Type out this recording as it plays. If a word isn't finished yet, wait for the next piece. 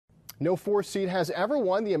No four seed has ever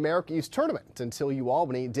won the America East tournament until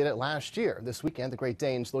UAlbany did it last year. This weekend, the Great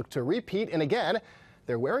Danes look to repeat, and again,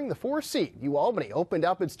 they're wearing the four seed. UAlbany opened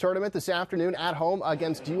up its tournament this afternoon at home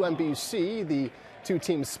against UMBC. The two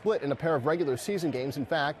teams split in a pair of regular season games. In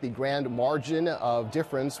fact, the grand margin of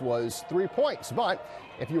difference was 3 points. But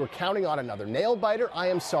if you were counting on another nail-biter, I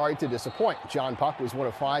am sorry to disappoint. John Puck was one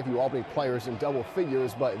of 5 UAlbany players in double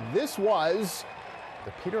figures, but this was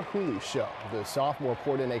the Peter Hulu show. The sophomore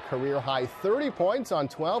poured in a career-high 30 points on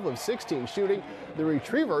 12 of 16 shooting. The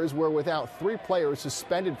Retrievers were without 3 players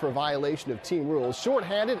suspended for violation of team rules.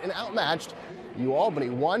 Short-handed and outmatched, UAlbany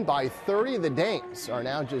won by 30. The Danes are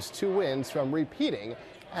now just 2 wins from repeating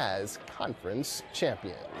as conference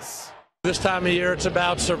champions. This time of year, it's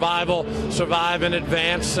about survival, survive and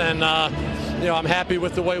advance, and I'm happy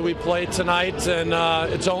with the way we played tonight. And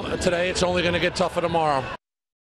today, it's only going to get tougher tomorrow.